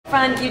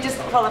Fran, you just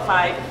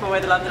qualified for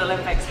the London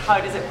Olympics. How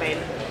does it feel?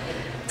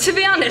 To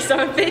be honest,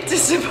 I'm a bit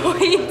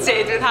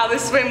disappointed with how the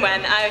swim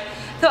went. I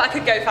thought I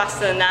could go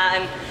faster than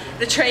that,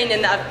 and the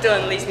training that I've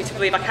done leads me to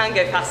believe I can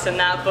go faster than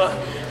that, but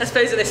I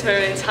suppose at this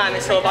moment in time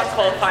it's all about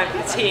qualifying for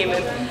the team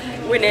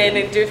and winning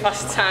and doing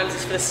faster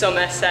times for the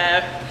summer, so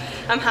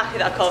I'm happy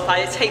that I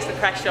qualified. It takes the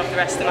pressure off the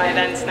rest of my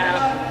events now.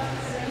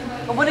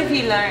 And what have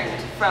you learned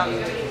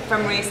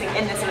from racing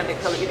in this Olympic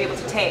pool that you'll be able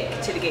to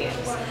take to the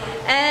Games?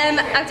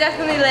 I've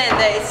definitely learned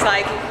that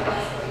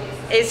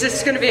it's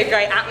just going to be a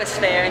great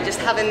atmosphere, and just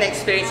having the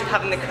experience of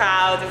having the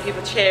crowd and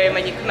people cheering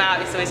when you come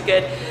out is always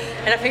good.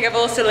 And I think I've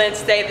also learned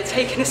today that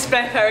taking a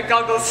spare pair of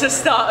goggles to the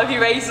start of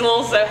your race will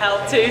also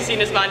help too,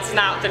 seeing as mine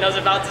snapped and I was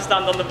about to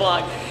stand on the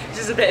block, which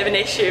is a bit of an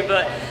issue,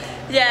 but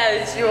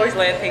yeah, you always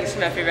learn things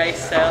from every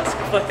race, so that's a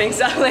couple of things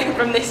that I learned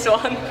from this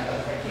one.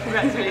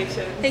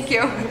 Congratulations. Thank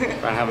you.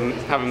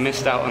 Having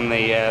missed out on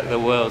the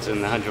Worlds in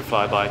the 100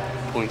 fly by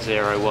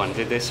 0.01,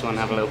 did this one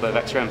have a little bit of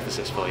extra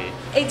emphasis for you?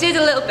 It did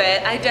a little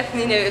bit. I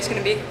definitely knew it was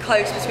going to be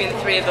close between the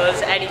three of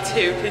us, any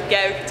two could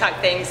go type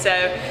thing, so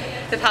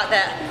the fact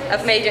that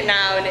I've made it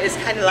now and it was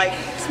kind of like,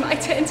 it's my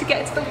turn to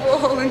get to the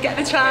wall and get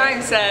the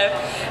time, so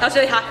I was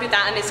really happy with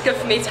that, and it's good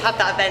for me to have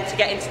that event to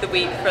get into the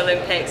week for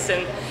Olympics,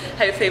 and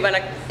hopefully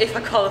if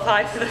I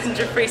qualify for the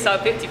 100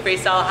 freestyle, 50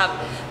 freestyle, I'll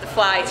have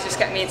fly to just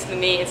get me into the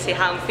meet and see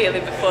how I'm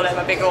feeling before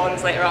my bigger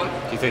ones later on.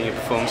 Do you think your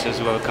performances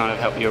will kind of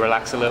help you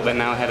relax a little bit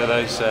now ahead of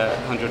those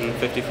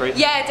 150 free?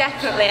 Yeah,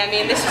 definitely. I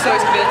mean, this was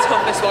always going to be the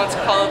toughest one to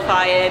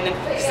qualify in, and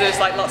because there's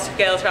like lots of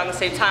girls around the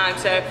same time,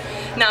 so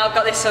now I've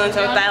got this one under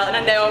my belt and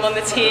I know I'm on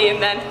the team,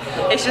 then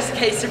it's just a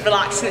case of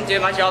relaxing and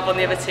doing my job on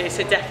the other two,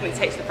 so it definitely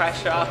takes the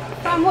pressure off.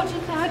 Fran,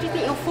 how do you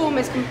think your form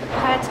is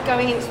compared to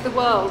going into the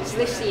Worlds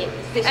this year?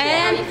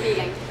 How are you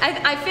feeling?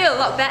 I feel a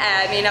lot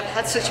better. I mean, I've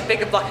had such a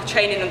bigger block of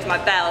training under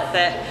my belt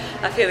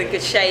that I feel in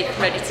good shape,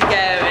 ready to go,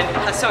 and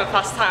have some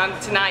fast time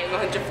tonight in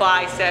 100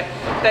 fly, so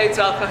bodes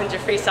well for 100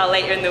 freestyle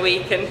later in the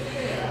week. And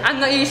I'm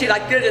not usually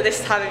that good at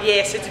this time of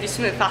year, so to do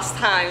some fast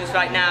times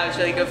right now is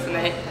really good for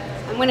me.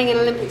 And winning an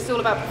Olympics is all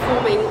about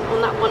performing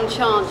on that one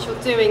chance.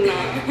 You're doing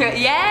that.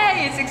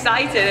 Yeah, it's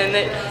exciting,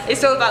 and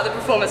it's all about the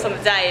performance on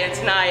the day, and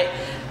tonight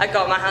I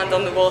got my hand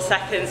on the wall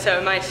second, so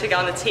I managed to get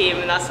on the team,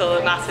 and that's all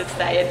that mattered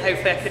today, and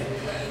hopefully I could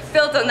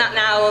build on that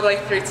now all the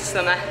way through to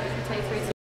summer.